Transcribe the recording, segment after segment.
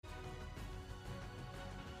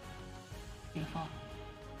Beautiful.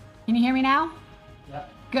 Can you hear me now? Yep.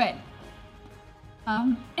 Good.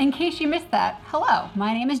 In case you missed that, hello,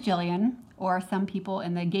 my name is Jillian, or some people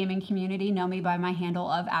in the gaming community know me by my handle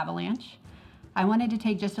of Avalanche. I wanted to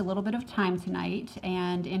take just a little bit of time tonight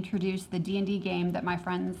and introduce the D&D game that my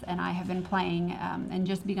friends and I have been playing and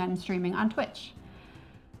just begun streaming on Twitch.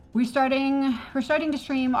 We're starting to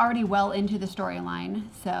stream already well into the storyline,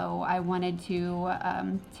 so I wanted to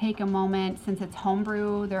take a moment. Since it's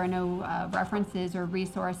homebrew, there are no references or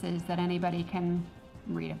resources that anybody can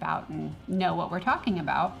read about and know what we're talking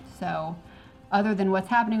about. So other than what's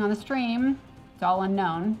happening on the stream, it's all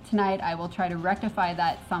unknown. Tonight I will try to rectify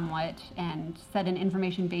that somewhat and set an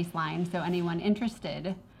information baseline so anyone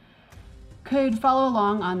interested could follow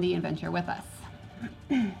along on the adventure with us.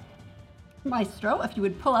 Maestro, if you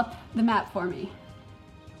would pull up the map for me.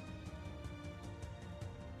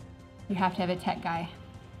 You have to have a tech guy.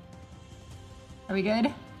 Are we good?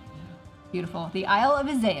 Yeah. Beautiful. The Isle of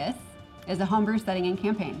Izaes is a homebrew setting and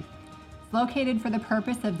campaign. It's located for the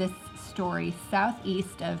purpose of this story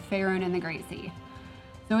southeast of Faerun and the Great Sea.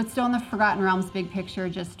 So it's still in the Forgotten Realms big picture,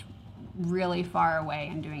 just really far away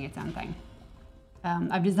and doing its own thing.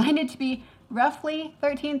 I've designed it to be roughly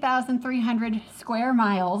 13,300 square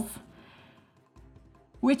miles,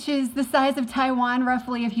 which is the size of Taiwan,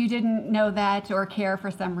 roughly, if you didn't know that or care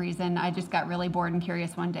for some reason. I just got really bored and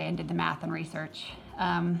curious one day and did the math and research.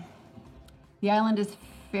 The island is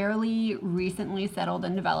fairly recently settled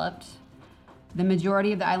and developed. The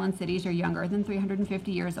majority of the island cities are younger than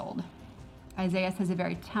 350 years old. Izaes has a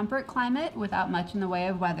very temperate climate without much in the way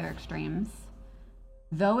of weather extremes.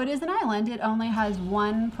 Though it is an island, it only has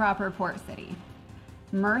one proper port city.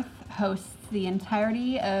 Mirth hosts the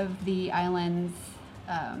entirety of the island's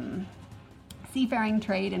seafaring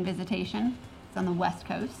trade and visitation. It's on the west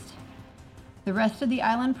coast. The rest of the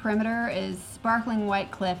island perimeter is sparkling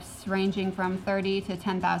white cliffs ranging from 30 to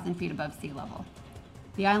 10,000 feet above sea level.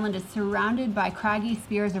 The island is surrounded by craggy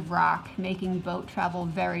spears of rock, making boat travel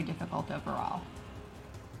very difficult overall.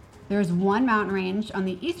 There's one mountain range on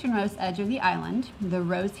the easternmost edge of the island, the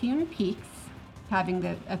rose-hewn peaks, having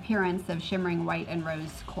the appearance of shimmering white and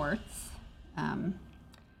rose quartz.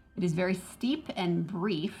 It is very steep and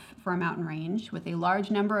brief for a mountain range, with a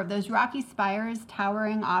large number of those rocky spires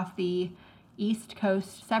towering off the east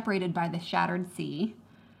coast, separated by the shattered sea.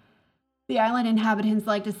 The island inhabitants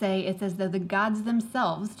like to say it's as though the gods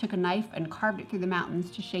themselves took a knife and carved it through the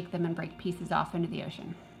mountains to shake them and break pieces off into the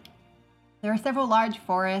ocean. There are several large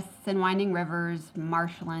forests and winding rivers,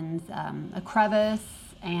 marshlands, a crevice,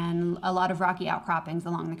 and a lot of rocky outcroppings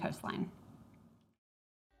along the coastline.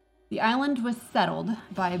 The island was settled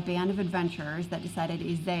by a band of adventurers that decided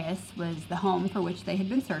Izaes was the home for which they had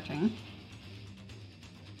been searching.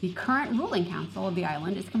 The current ruling council of the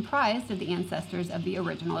island is comprised of the ancestors of the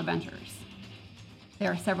original adventurers.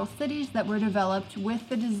 There are several cities that were developed with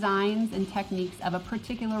the designs and techniques of a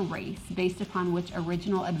particular race based upon which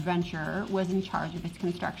original adventurer was in charge of its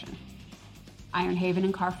construction. Ironhaven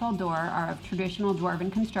and Carfall Door are of traditional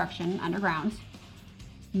dwarven construction underground.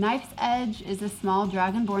 Knife's Edge is a small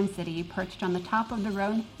dragonborn city perched on the top of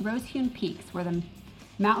the rose-hewn peaks where the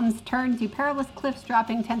mountains turn to perilous cliffs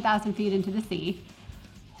dropping 10,000 feet into the sea.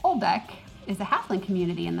 Holbeck is a halfling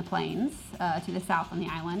community in the plains to the south on the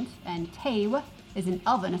island, and Tabe is an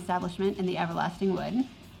elven establishment in the Everlasting Wood.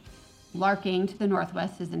 Larking to the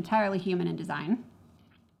northwest is entirely human in design.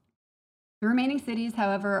 The remaining cities,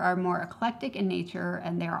 however, are more eclectic in nature,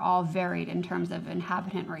 and they are all varied in terms of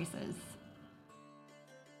inhabitant races.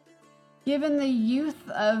 Given the youth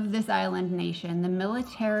of this island nation, the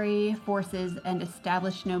military forces and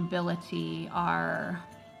established nobility are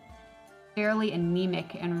fairly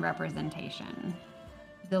anemic in representation.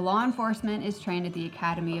 The law enforcement is trained at the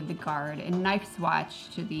Academy of the Guard in Knife's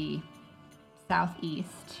Watch to the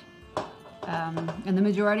southeast. And the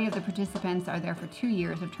majority of the participants are there for 2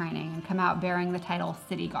 years of training and come out bearing the title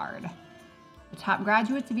City Guard. The top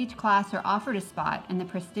graduates of each class are offered a spot in the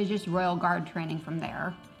prestigious Royal Guard training from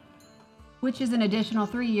there, which is an additional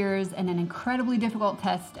 3 years and an incredibly difficult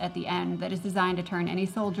test at the end that is designed to turn any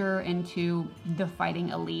soldier into the fighting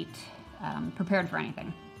elite, prepared for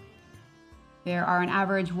anything. There are an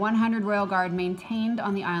average 100 Royal Guard maintained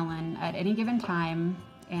on the island at any given time,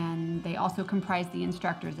 and they also comprise the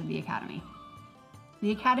instructors of the Academy.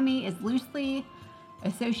 The Academy is loosely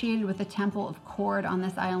associated with the Temple of Cord on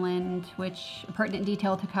this island, which a pertinent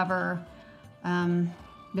detail to cover,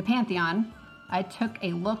 the Pantheon. I took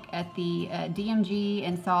a look at the DMG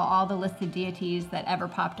and saw all the listed deities that ever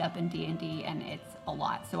popped up in D&D, and it's a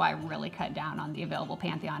lot, so I really cut down on the available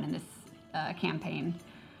Pantheon in this campaign.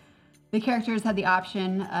 The characters had the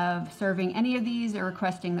option of serving any of these or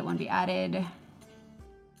requesting that one be added.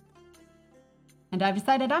 And I've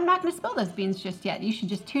decided I'm not going to spill those beans just yet. You should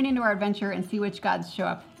just tune into our adventure and see which gods show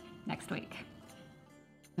up next week.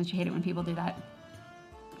 Don't you hate it when people do that?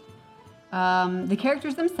 The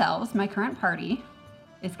characters themselves, my current party,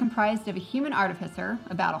 is comprised of a human artificer,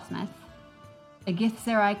 a battlesmith, a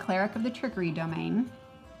Githzerai cleric of the trickery domain,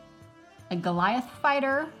 a Goliath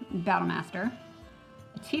fighter, battlemaster,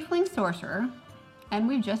 a tiefling sorcerer, and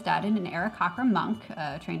we've just added an Aarakocra monk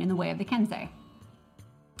trained in the way of the Kensei.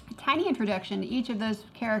 A tiny introduction to each of those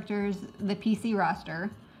characters. The PC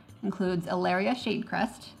roster includes Ilaria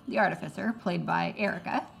Shadecrest, the artificer, played by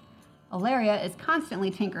Erica. Ilaria is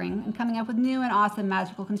constantly tinkering and coming up with new and awesome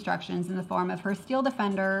magical constructions in the form of her steel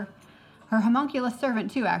defender, her homunculus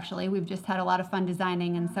servant too, actually. We've just had a lot of fun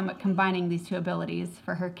designing and somewhat combining these two abilities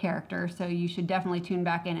for her character, so you should definitely tune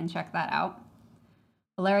back in and check that out.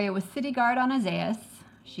 Ilaria was city guard on Izaes.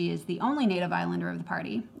 She is the only native islander of the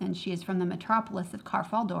party, and she is from the metropolis of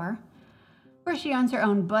Carfaldor, where she owns her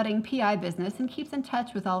own budding PI business and keeps in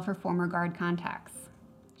touch with all of her former guard contacts.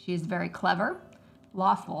 She is very clever,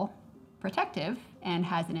 lawful, protective, and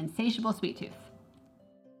has an insatiable sweet tooth.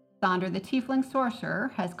 Sonder, the tiefling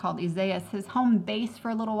sorcerer, has called Izaes his home base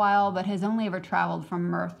for a little while, but has only ever traveled from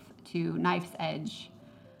Mirth to Knife's Edge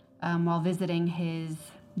while visiting his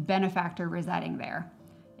benefactor residing there,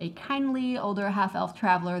 a kindly older half-elf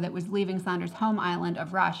traveler that was leaving Sonder's home island of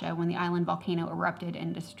Rasha when the island volcano erupted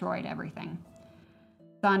and destroyed everything.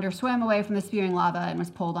 Sonder swam away from the spewing lava and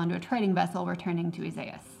was pulled onto a trading vessel returning to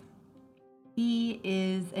Izaes. He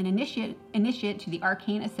is an initiate to the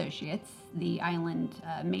Arcane Associates, the island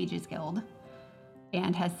mages guild,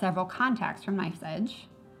 and has several contacts from Knife's Edge.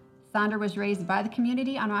 Sonder was raised by the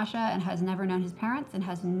community on Rasha and has never known his parents and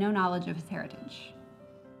has no knowledge of his heritage.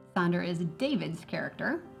 Sonder is David's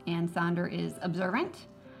character, and Sonder is observant,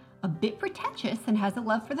 a bit pretentious, and has a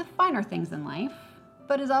love for the finer things in life,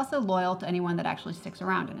 but is also loyal to anyone that actually sticks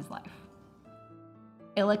around in his life.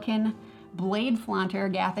 Illiken Blade Flaunter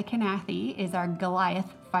Gatha Kanathi is our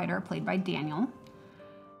Goliath fighter, played by Daniel.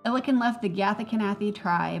 Illiken left the Gatha Kanathi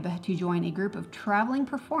tribe to join a group of traveling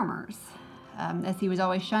performers, as he was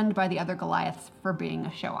always shunned by the other Goliaths for being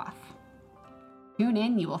a show-off. Tune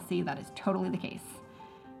in, you will see that is totally the case.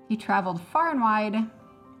 He traveled far and wide,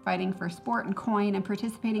 fighting for sport and coin and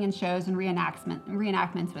participating in shows and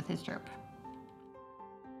reenactments with his troupe.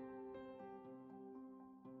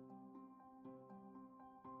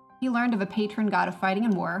 He learned of a patron god of fighting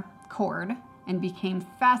and war, Cord, and became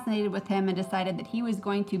fascinated with him and decided that he was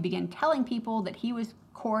going to begin telling people that he was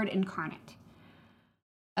Cord incarnate.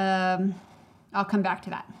 I'll come back to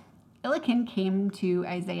that. Illiken came to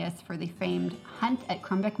Izaes for the famed hunt at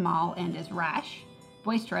Crumbick Mall and is rash,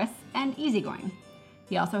 boisterous, and easygoing.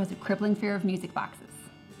 He also has a crippling fear of music boxes.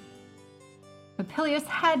 Papilius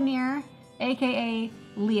Hadnir, aka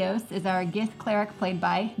Leos, is our Gith cleric, played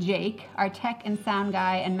by Jake, our tech and sound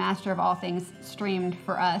guy and master of all things streamed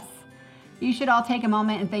for us. You should all take a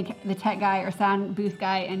moment and thank the tech guy or sound booth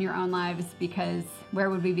guy in your own lives, because where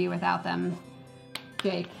would we be without them?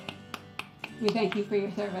 Jake, we thank you for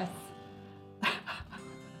your service.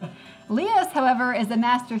 Leos, however, is a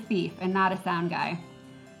master thief and not a sound guy,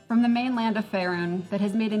 from the mainland of Faerun, that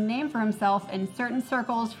has made a name for himself in certain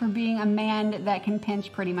circles for being a man that can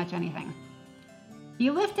pinch pretty much anything. He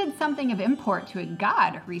lifted something of import to a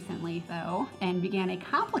god recently, though, and began a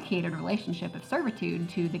complicated relationship of servitude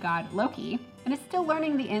to the god Loki, and is still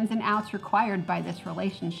learning the ins and outs required by this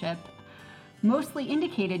relationship, mostly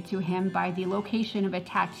indicated to him by the location of a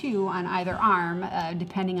tattoo on either arm,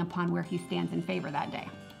 depending upon where he stands in favor that day.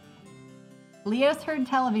 Leos heard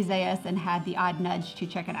tell of Izaes and had the odd nudge to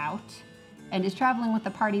check it out, and is traveling with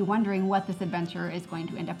the party wondering what this adventure is going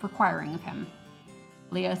to end up requiring of him.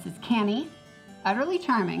 Leos is canny, utterly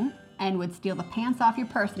charming, and would steal the pants off your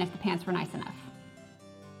person if the pants were nice enough.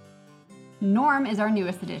 Norm is our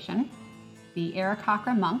newest addition, the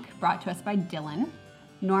Aarakocra monk brought to us by Dylan.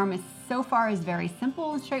 Norm is so far is very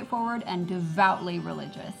simple and straightforward and devoutly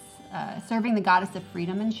religious, serving the goddess of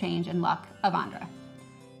freedom and change and luck, Avandra.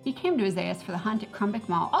 He came to Izaes for the hunt at Crumbick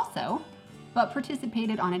Mall also, but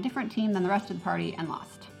participated on a different team than the rest of the party and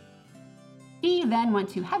lost. He then went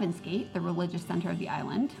to Heaven's Gate, the religious center of the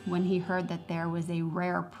island, when he heard that there was a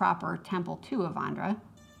rare proper temple to Avandra.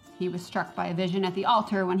 He was struck by a vision at the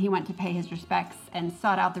altar when he went to pay his respects and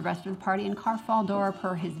sought out the rest of the party in Carfaldor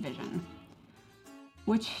per his vision,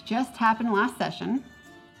 which just happened last session.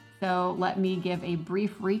 So let me give a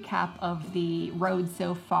brief recap of the road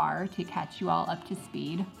so far to catch you all up to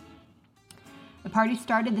speed. The party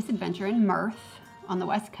started this adventure in Mirth on the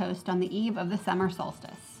west coast on the eve of the summer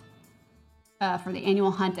solstice. for the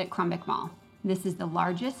annual hunt at Crumbick Mall. This is the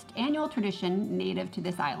largest annual tradition native to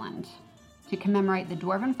this island to commemorate the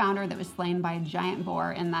dwarven founder that was slain by a giant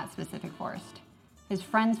boar in that specific forest. His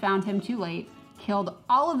friends found him too late, killed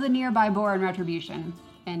all of the nearby boar in retribution,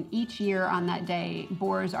 and each year on that day,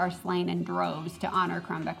 boars are slain in droves to honor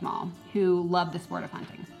Crumbick Mall, who love the sport of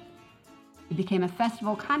hunting. It became a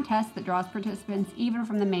festival contest that draws participants even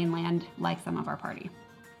from the mainland, like some of our party.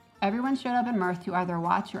 Everyone showed up in mirth to either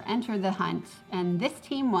watch or enter the hunt, and this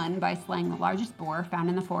team won by slaying the largest boar found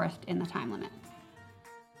in the forest in the time limit.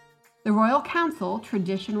 The Royal Council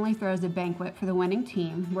traditionally throws a banquet for the winning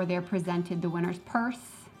team where they're presented the winner's purse,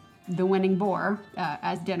 the winning boar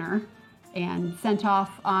as dinner, and sent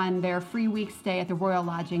off on their free week stay at the Royal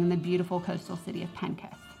Lodging in the beautiful coastal city of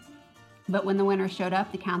Penketh. But when the winners showed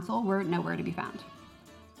up, the council were nowhere to be found.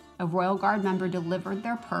 A Royal Guard member delivered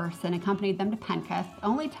their purse and accompanied them to Penketh,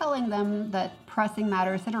 only telling them that pressing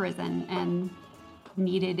matters had arisen and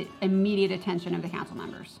needed immediate attention of the council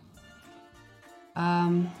members.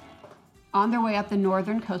 On their way up the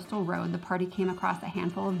northern coastal road, the party came across a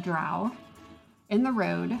handful of drow in the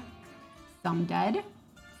road, some dead,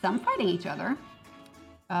 some fighting each other.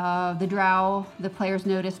 The drow, the players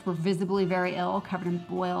noticed, were visibly very ill, covered in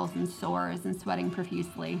boils and sores and sweating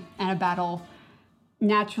profusely, and a battle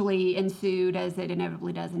naturally ensued, as it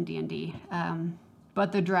inevitably does in D&D.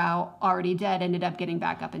 But the drow, already dead, ended up getting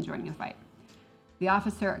back up and joining the fight. The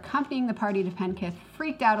officer accompanying the party to Penketh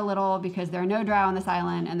freaked out a little because there are no drow on this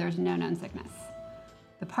island and there's no known sickness.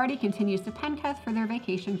 The party continues to Penketh for their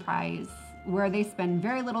vacation prize, where they spend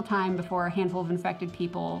very little time before a handful of infected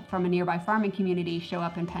people from a nearby farming community show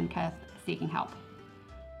up in Penketh seeking help.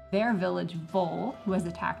 Their village, Vol, was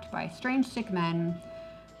attacked by strange sick men,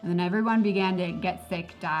 and then everyone began to get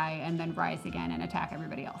sick, die, and then rise again and attack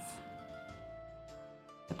everybody else.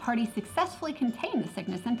 The party successfully contained the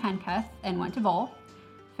sickness in Penketh and went to Vol,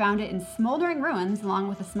 found it in smoldering ruins along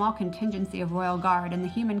with a small contingency of Royal Guard and the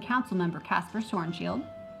human council member Casper Sornshield,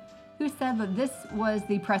 who said that this was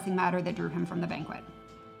the pressing matter that drew him from the banquet.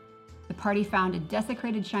 The party found a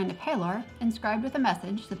desecrated shrine to Pelor inscribed with a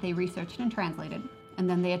message that they researched and translated, and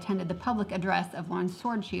then they attended the public address of Lord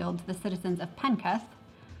Swordshield to the citizens of Penketh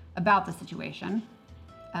about the situation.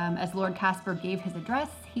 As Lord Casper gave his address,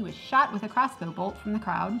 he was shot with a crossbow bolt from the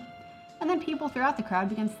crowd, and then people throughout the crowd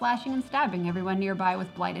began slashing and stabbing everyone nearby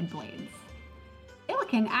with blighted blades.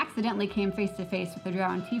 Illiken accidentally came face to face with the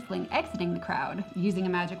drow and tiefling exiting the crowd using a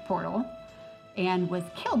magic portal, and was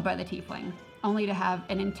killed by the tiefling, only to have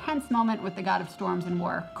an intense moment with the god of storms and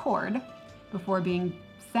war, Cord, before being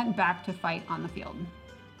sent back to fight on the field.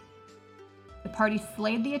 The party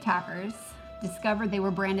slayed the attackers, discovered they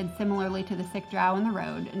were branded similarly to the sick drow in the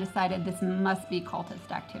road, and decided this must be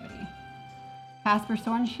cultist activity. Casper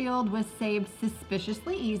Sornshield was saved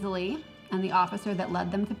suspiciously easily, and the officer that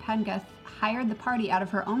led them to Penketh hired the party out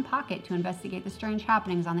of her own pocket to investigate the strange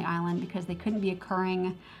happenings on the island because they couldn't be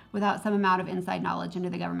occurring without some amount of inside knowledge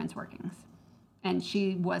into the government's workings. And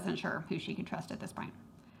she wasn't sure who she could trust at this point.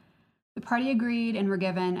 The party agreed and were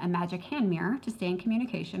given a magic hand mirror to stay in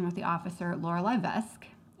communication with the officer Lorelei Vesk,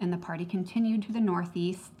 and the party continued to the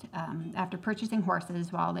northeast after purchasing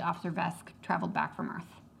horses while the officer Vesk traveled back from Earth.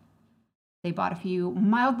 They bought a few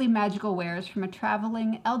mildly magical wares from a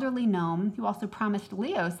traveling elderly gnome who also promised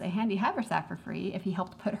Leos a handy haversack for free if he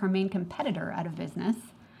helped put her main competitor out of business,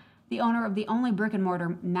 the owner of the only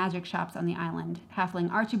brick-and-mortar magic shops on the island,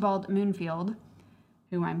 halfling Archibald Moonfield,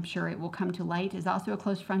 who I'm sure it will come to light is also a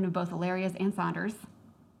close friend of both Ilaria's and Saunders.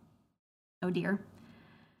 Oh dear.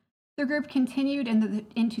 The group continued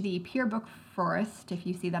into the Pierbrook Forest, if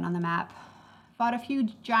you see that on the map, fought a few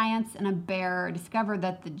giants and a bear, discovered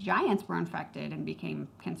that the giants were infected and became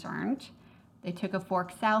concerned. They took a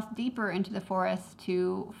fork south deeper into the forest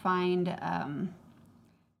to find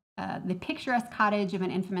the picturesque cottage of an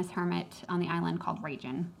infamous hermit on the island called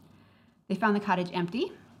Ragin. They found the cottage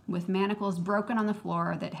empty, with manacles broken on the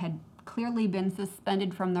floor that had clearly been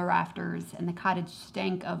suspended from the rafters, and the cottage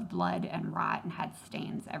stank of blood and rot and had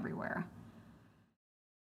stains everywhere.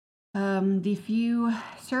 The few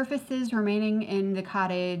surfaces remaining in the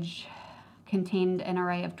cottage contained an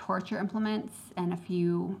array of torture implements and a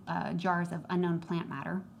few jars of unknown plant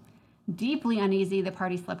matter. Deeply uneasy, the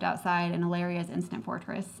party slept outside in Ilaria's instant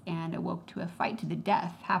fortress and awoke to a fight to the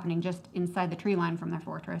death happening just inside the tree line from their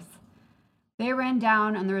fortress. They ran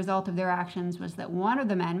down, and the result of their actions was that one of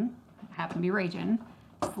the men, happened to be Ragin,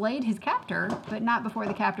 slayed his captor, but not before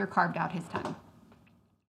the captor carved out his tongue.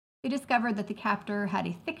 They discovered that the captor had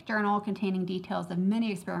a thick journal containing details of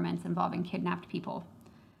many experiments involving kidnapped people.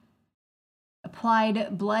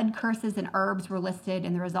 Applied blood, curses, and herbs were listed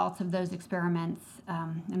in the results of those experiments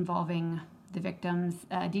involving the victims,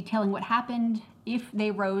 detailing what happened if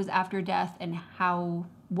they rose after death and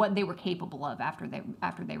what they were capable of after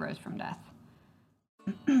they rose from death.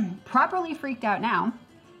 Properly freaked out now,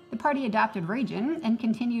 the party adopted region and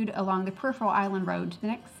continued along the peripheral island road to the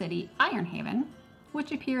next city, Ironhaven,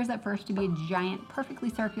 which appears at first to be a giant, perfectly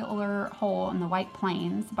circular hole in the White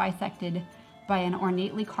Plains, bisected by an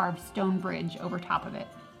ornately carved stone bridge over top of it.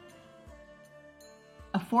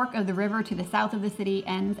 A fork of the river to the south of the city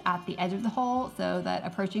ends at the edge of the hole, so that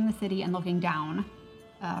approaching the city and looking down,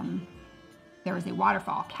 there is a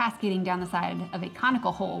waterfall cascading down the side of a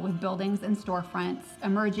conical hole with buildings and storefronts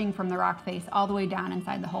emerging from the rock face all the way down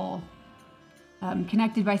inside the hole,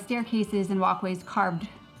 connected by staircases and walkways carved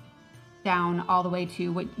down all the way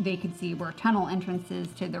to what they could see were tunnel entrances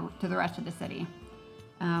to the rest of the city.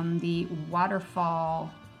 The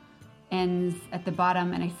waterfall ends at the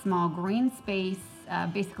bottom in a small green space,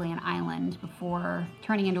 basically an island, before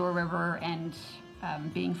turning into a river and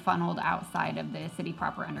being funneled outside of the city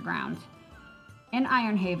proper underground. In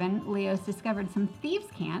Ironhaven, Leos discovered some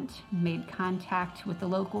thieves' cant, made contact with the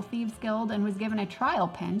local thieves guild, and was given a trial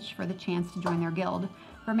pinch for the chance to join their guild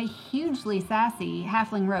from a hugely sassy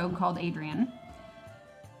halfling rogue called Adrian.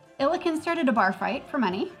 Illiken started a bar fight for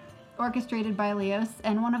money, orchestrated by Leos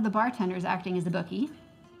and one of the bartenders acting as a bookie.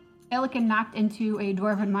 Illiken knocked into a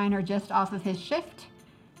dwarven miner just off of his shift,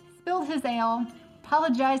 spilled his ale,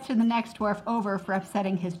 apologized to the next dwarf over for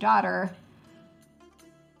upsetting his daughter.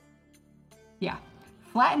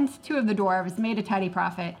 Flattened two of the dwarves, made a tidy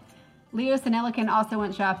profit. Leos and Illiken also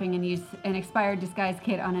went shopping and used an expired disguise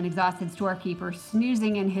kit on an exhausted storekeeper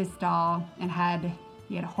snoozing in his stall, and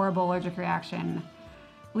he had a horrible allergic reaction.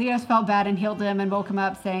 Leos felt bad and healed him and woke him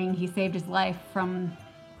up, saying he saved his life from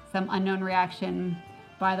some unknown reaction.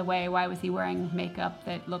 By the way, why was he wearing makeup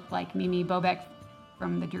that looked like Mimi Bobek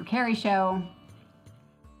from the Drew Carey show?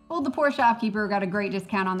 Well, the poor shopkeeper got a great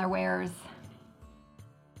discount on their wares.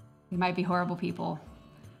 They might be horrible people.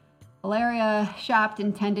 Valeria shopped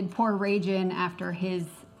and tended poor Ragin after his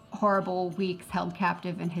horrible weeks held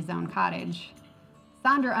captive in his own cottage.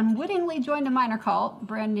 Sandra unwittingly joined a minor cult,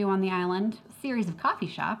 brand new on the island, a series of coffee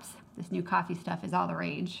shops. This new coffee stuff is all the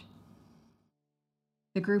rage.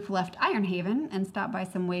 The group left Ironhaven and stopped by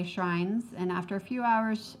some wave shrines, and after a few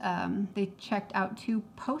hours, they checked out two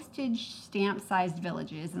postage stamp-sized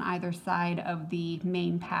villages on either side of the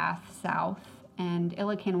main path south, and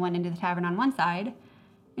Illiken went into the tavern on one side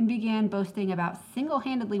and began boasting about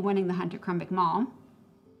single-handedly winning the hunt at Crumbick Mall.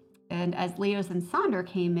 And as Leos and Sonder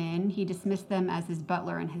came in, he dismissed them as his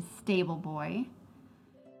butler and his stable boy.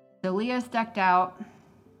 So Leos ducked out,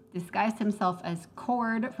 disguised himself as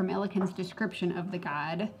Cord from Illiken's description of the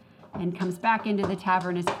god, and comes back into the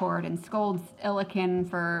tavern as Cord and scolds Illiken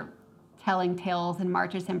for telling tales and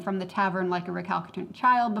marches him from the tavern like a recalcitrant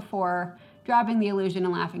child before dropping the illusion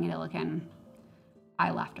and laughing at Illiken.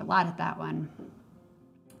 I laughed a lot at that one.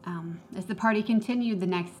 As the party continued the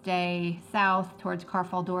next day south towards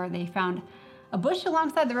Carfaldor, they found a bush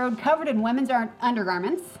alongside the road covered in women's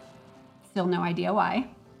undergarments. Still no idea why.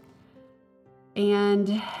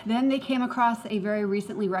 And then they came across a very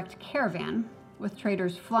recently wrecked caravan with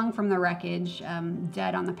traders flung from the wreckage,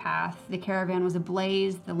 dead on the path. The caravan was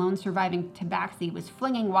ablaze. The lone surviving tabaxi was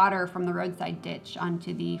flinging water from the roadside ditch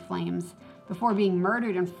onto the flames before being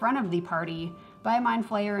murdered in front of the party by a mind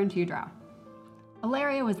flayer and two drow.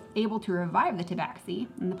 Ilaria was able to revive the tabaxi,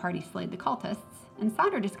 and the party slayed the cultists, and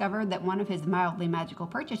Sonder discovered that one of his mildly magical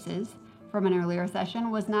purchases from an earlier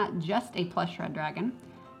session was not just a plush red dragon.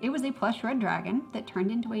 It was a plush red dragon that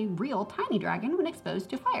turned into a real tiny dragon when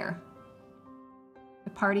exposed to fire.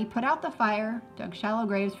 The party put out the fire, dug shallow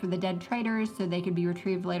graves for the dead traders so they could be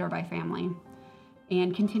retrieved later by family,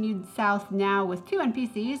 and continued south now with two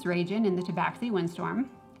NPCs, Ragin and the Tabaxi Windstorm,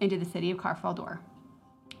 into the city of Carfaldor,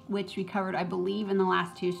 which we covered, I believe, in the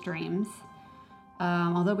last two streams.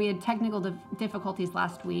 Although we had technical difficulties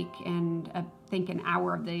last week, and I think an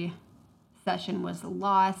hour of the session was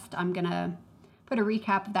lost, I'm going to put a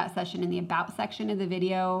recap of that session in the About section of the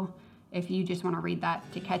video. If you just want to read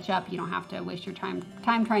that to catch up, you don't have to waste your time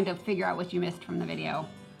trying to figure out what you missed from the video.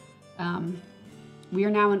 We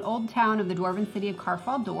are now in Old Town of the Dwarven city of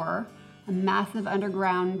Carfaldor, a massive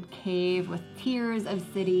underground cave with tiers of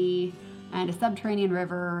city and a subterranean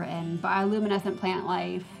river and bioluminescent plant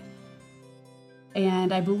life.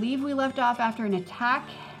 And I believe we left off after an attack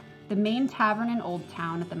the main tavern in Old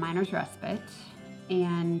Town at the Miner's Respite,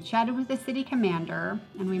 and chatted with the city commander,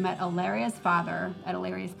 and we met Ilaria's father at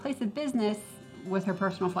Ilaria's place of business with her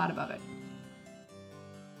personal flat above it.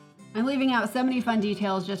 I'm leaving out so many fun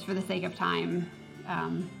details just for the sake of time.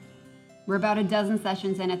 We're about a dozen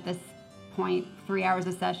sessions in at this point 3 hours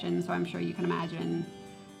a session, so I'm sure you can imagine,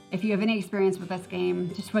 if you have any experience with this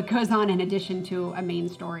game, just what goes on in addition to a main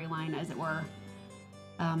storyline, as it were.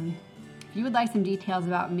 If you would like some details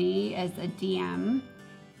about me as a DM,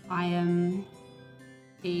 I am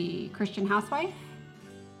a Christian housewife,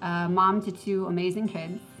 mom to 2 amazing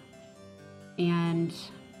kids, and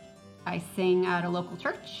I sing at a local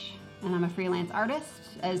church, and I'm a freelance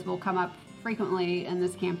artist, as will come up frequently in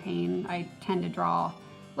this campaign. I tend to draw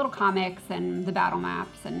little comics and the battle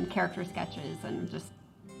maps and character sketches, and just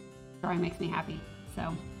drawing makes me happy.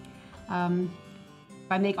 So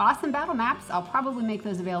if I make awesome battle maps, I'll probably make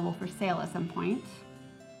those available for sale at some point.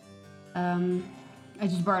 I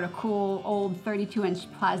just borrowed a cool old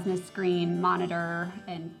 32-inch plasma screen monitor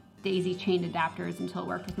and daisy chained adapters until it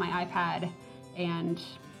worked with my iPad, and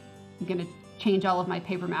I'm gonna change all of my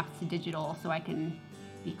paper maps to digital so I can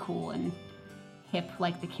be cool and hip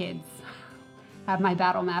like the kids. Have my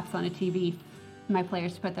battle maps on a TV for my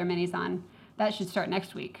players to put their minis on. That should start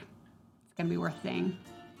next week. It's gonna be worth seeing.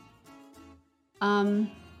 I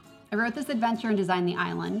wrote this adventure and designed the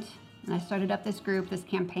island, and I started up this group, this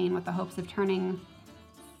campaign, with the hopes of turning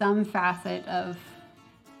some facet of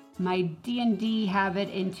my D&D habit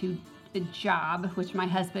into a job, which my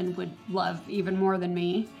husband would love even more than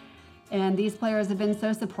me. And these players have been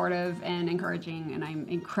so supportive and encouraging, and I'm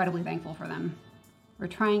incredibly thankful for them. We're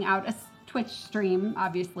trying out a Twitch stream,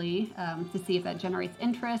 obviously, to see if that generates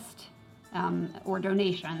interest or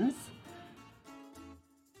donations,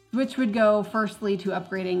 which would go firstly to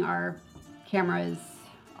upgrading our cameras,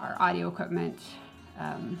 our audio equipment,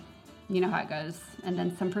 you know how it goes, and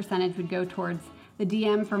then some percentage would go towards the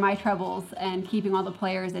DM for my troubles and keeping all the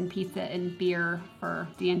players and pizza and beer for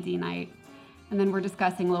D&D night. And then we're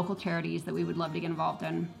discussing local charities that we would love to get involved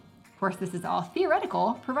in. Of course, this is all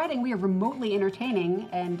theoretical, providing we are remotely entertaining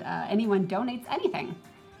and anyone donates anything.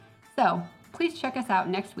 So please check us out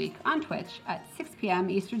next week on Twitch at 6 p.m.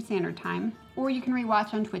 Eastern Standard Time, or you can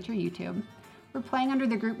rewatch on Twitch or YouTube. We're playing under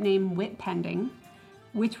the group name Wit Pending,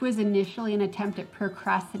 which was initially an attempt at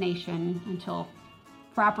procrastination until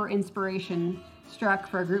proper inspiration struck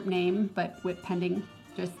for a group name, but Wit Pending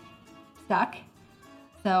just stuck.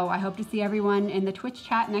 So I hope to see everyone in the Twitch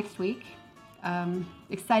chat next week.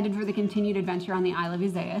 Excited for the continued adventure on the Isle of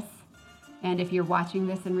Izaes. And if you're watching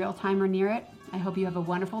this in real time or near it, I hope you have a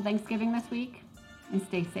wonderful Thanksgiving this week, and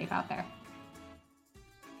stay safe out there.